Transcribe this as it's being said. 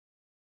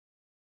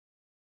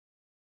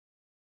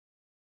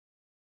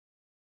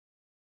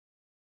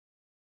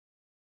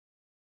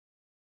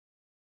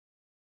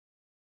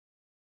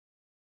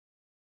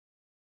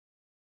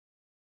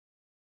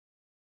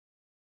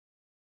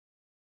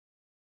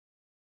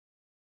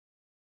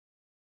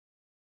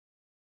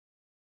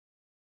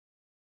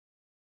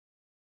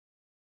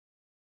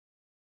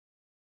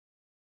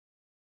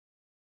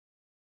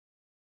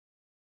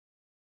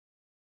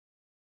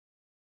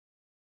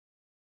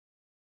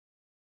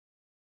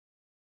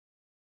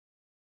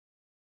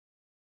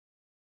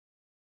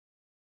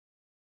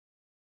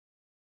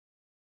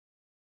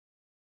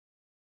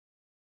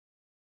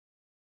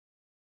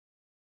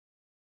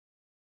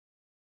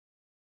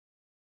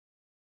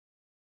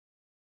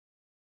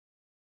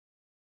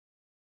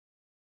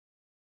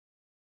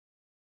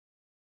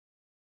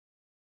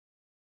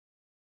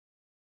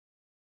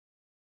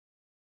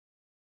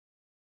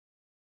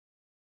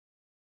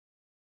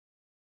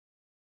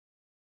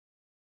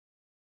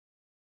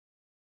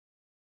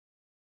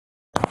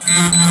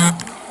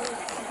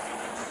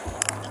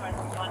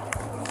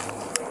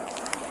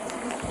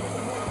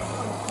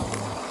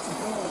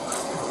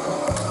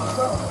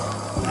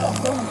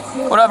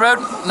What up, Road?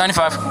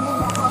 95.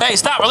 Hey,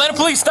 stop. Atlanta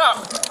police, stop.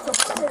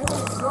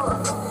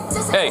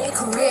 Hey,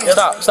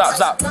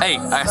 stop. Hey,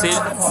 I see it.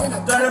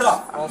 Turn it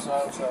off.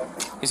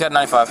 He's at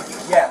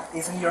 95. Yeah,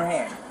 it's in your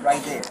hand,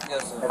 right there.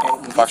 Yes, sir.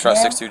 Okay, Foxtrot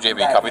 62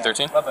 JB, copy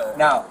 13.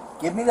 Now,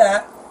 give me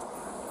that.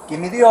 Give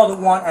me the other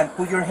one and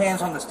put your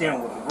hands on the steering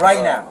wheel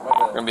right now.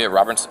 We're gonna be at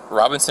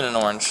Robinson and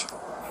Orange.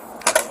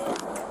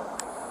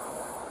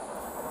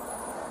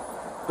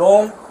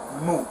 Don't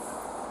move.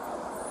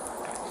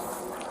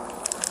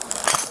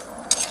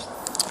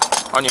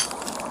 On you.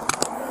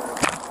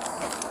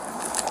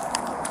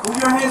 Put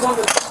your hands on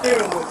the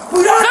steering wheel.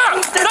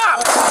 Stop!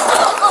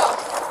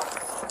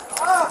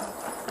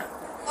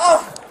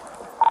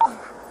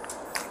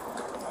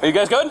 Are you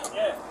guys good?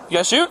 Yeah. You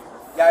guys shoot?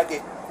 Yeah, I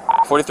did.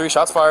 43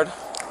 shots fired.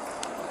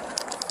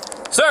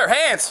 Sir,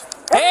 hands!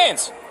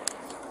 Hands!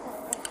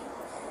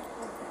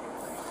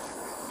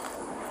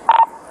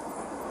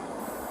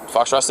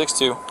 Foxtrot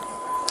 62. Yo!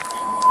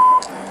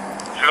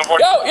 2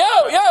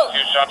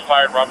 shots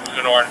fired,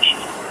 Robinson Orange.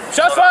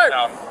 Shots fired!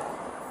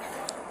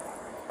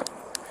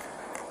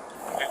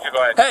 62,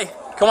 go ahead. Hey,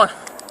 come on.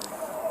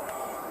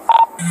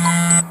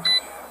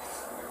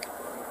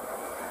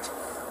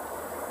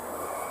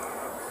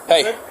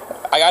 Hey,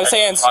 I got his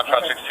hands.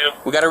 Foxtrot 62.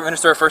 We gotta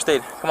administer a first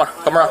aid. Come on,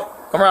 come around.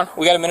 Come around.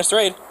 We gotta administer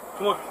aid.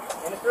 Come on.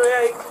 Minister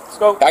A. Let's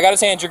go. I got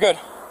his hands, you're good.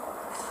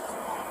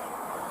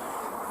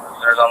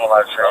 There's on the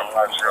live stream.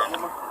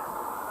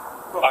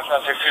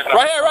 Foxtrot 62.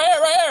 Right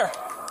here.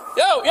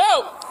 Yo!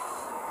 Go!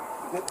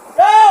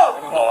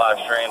 On the live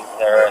stream,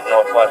 they're in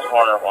northwest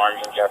corner of Orange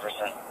and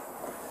Jefferson.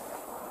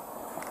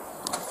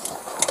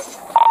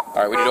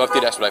 Alright, we need to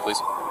update expedite,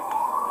 please.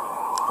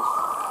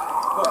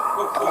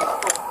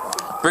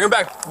 Bring him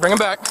back.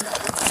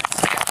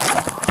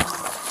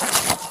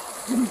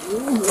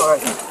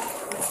 Alright.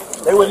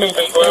 Stay with me.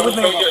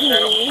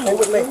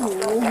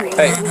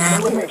 Hey,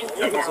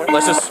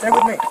 let's just... Stay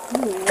with me.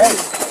 Hey,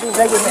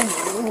 stay with me.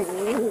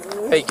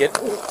 Hey, kid.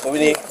 What we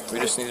need? We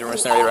just need to run a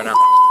scenario right now.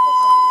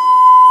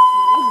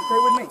 Stay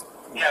with me.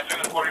 Yeah, so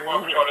the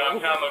 44 patrol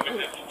downtown, look at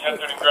this.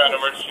 1030 ground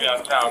emergency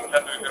downtown.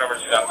 1030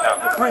 emergency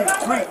downtown. Breathe.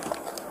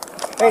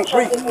 Hey,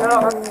 breathe.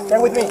 Stay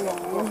with me.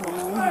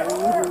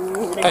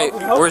 Hey,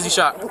 where's he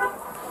shot?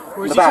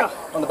 On the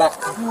back.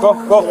 Go.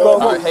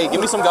 Alright, hey, give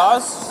me some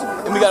gauze.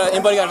 And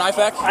anybody got an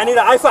IFAC? I need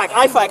an IFAC.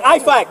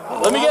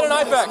 Let me get an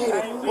IFAC.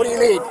 What do you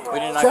need? We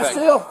need an Chest IFAC.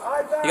 seal.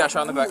 He got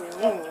shot in the back.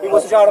 He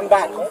was shot on the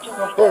back.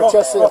 Here,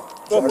 chest seal.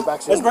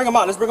 Let's bring him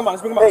out. Hey,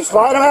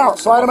 slide him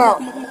out.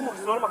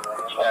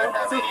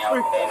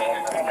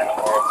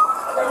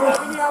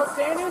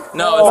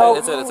 No,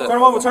 it's it. Turn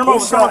him over.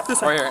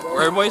 Right here.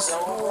 Where are boys?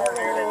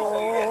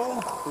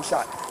 Who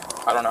shot?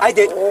 I don't know. I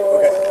did.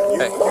 Okay.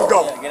 Hey. You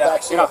go. Get out.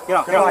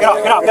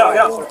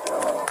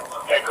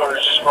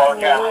 Headquarters just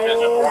broadcast.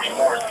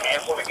 44 is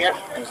canceled again. I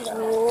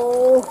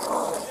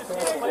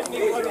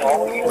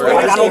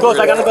got no gloves.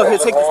 Here,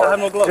 take this. I have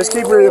no gloves. Just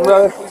keep breathing,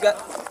 brother.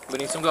 We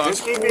need some gauze.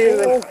 Just keep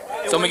breathing.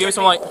 Someone give me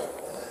some light.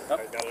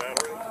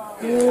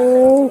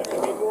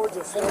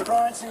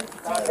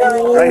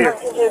 Right here.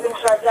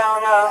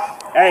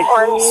 Hey,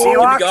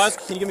 C-locks?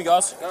 Can you give me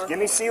gauze? Give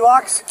me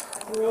C-locks.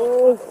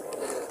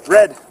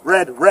 Red.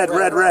 I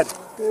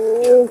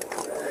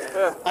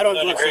don't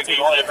know. You want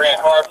to bring a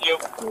car up to you?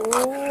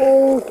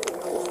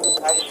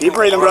 Keep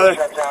breathing, brother.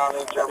 Shut down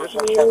at Orange.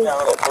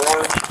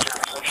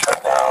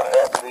 Shut down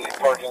at the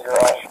parking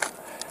garage.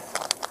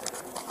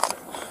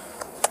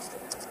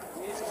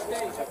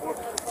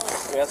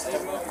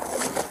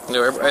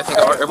 No, I think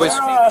everybody's...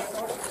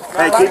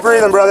 Hey, keep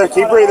breathing, brother.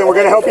 Keep breathing. We're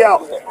going to help you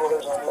out.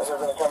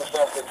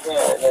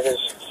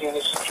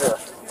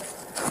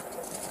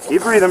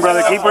 Keep breathing,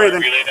 brother. Keep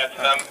breathing. Relay that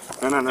to them.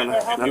 No.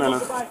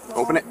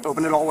 Open it all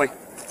the way.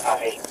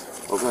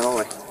 Open it all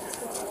the way.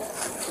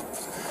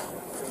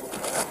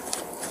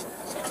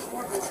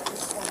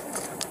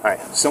 All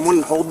right,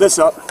 someone hold this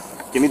up.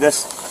 Give me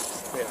this.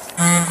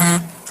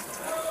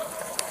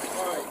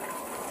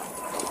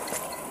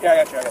 Yeah, I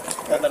got you.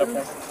 Hold that up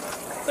there.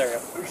 There you go.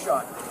 Who's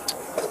shot?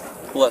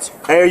 Bless.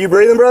 Hey, are you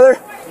breathing, brother?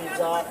 It's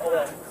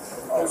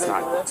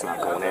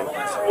not going in.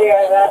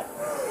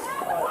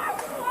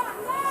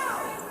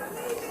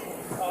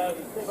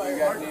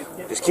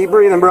 Just keep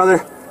breathing,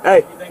 brother.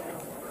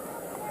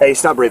 Hey,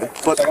 stop breathing.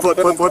 Flip.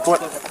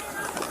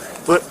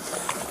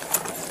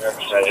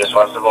 I just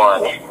west of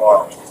Orange.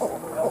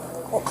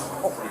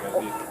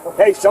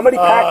 Hey, somebody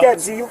pack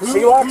that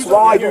C-locks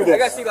while I do this. I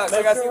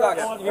got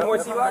C-locks. You need more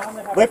C-locks?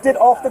 Lift it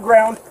off the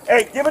ground.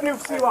 Hey, give a new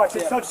C-lock.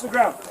 Just touch the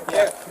ground.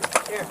 Here.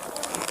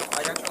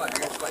 I got you.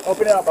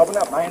 Open it up,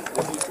 man. I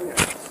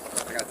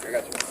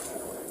got you.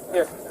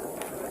 Here.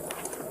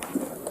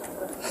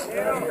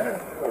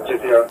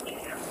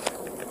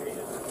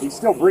 He's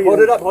still breathing.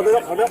 Hold it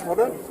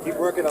up. Keep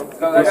working on it.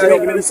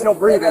 He's still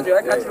breathing. I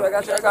got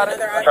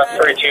it. Truck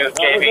 32,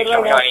 JB,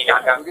 County,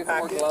 knockout.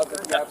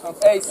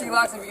 Hey,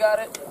 C-locks, if you got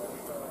it.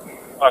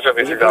 Also,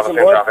 Is it pushing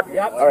blood?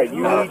 All right,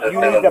 you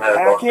need to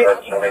pack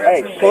it.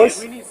 Hey, push.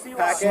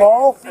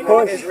 Small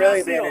push. It's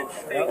really bandaged.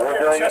 We're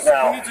doing it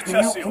now.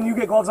 Can you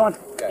get gloves on?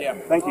 Yeah.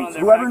 Thank you.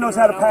 Whoever knows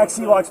how to pack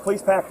C-locks,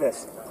 please pack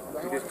this.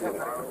 You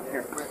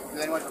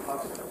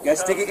guys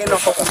stick it in the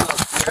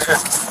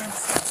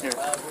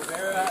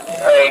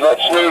Hey,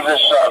 let's move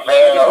this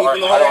van over. I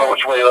don't know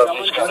which way it's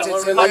Once coming.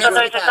 it's in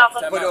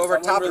there, put it over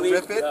top and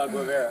rip it.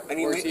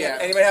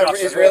 Anybody have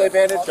Israeli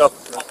bandage? Go.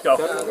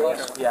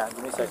 Yeah,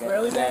 give me a second.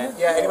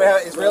 Yeah, anybody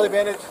have Israeli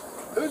bandage?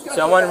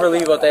 Someone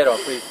relieve Otero,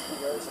 please.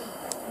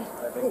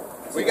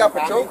 We got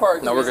patrol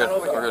cars. No, we're good.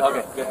 We're good.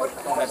 Okay,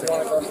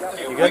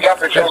 good. We got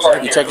patrol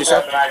cars. You checked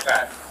yourself? An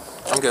iPad.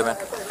 I'm good, man.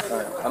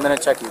 Alright, I'm gonna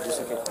check you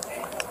just in case.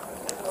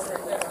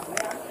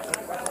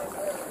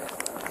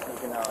 You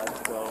can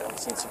go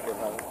scene secure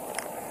probably.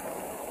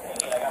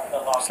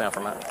 Stand for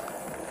a minute.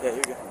 Yeah,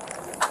 you're good.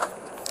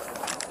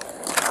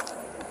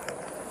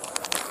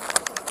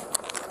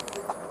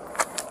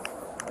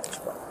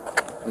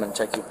 I'm gonna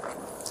check you.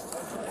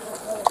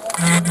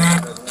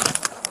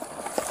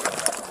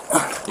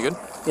 You good?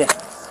 Yeah.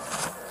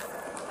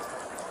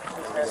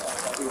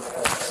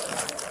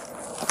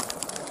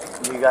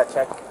 You got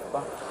checked?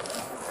 Bob?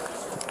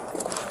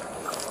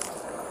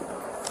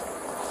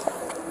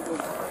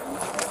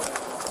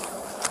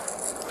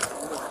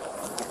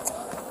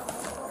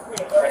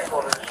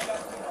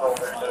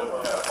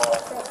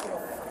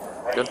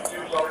 Good.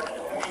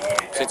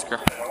 Seat secure.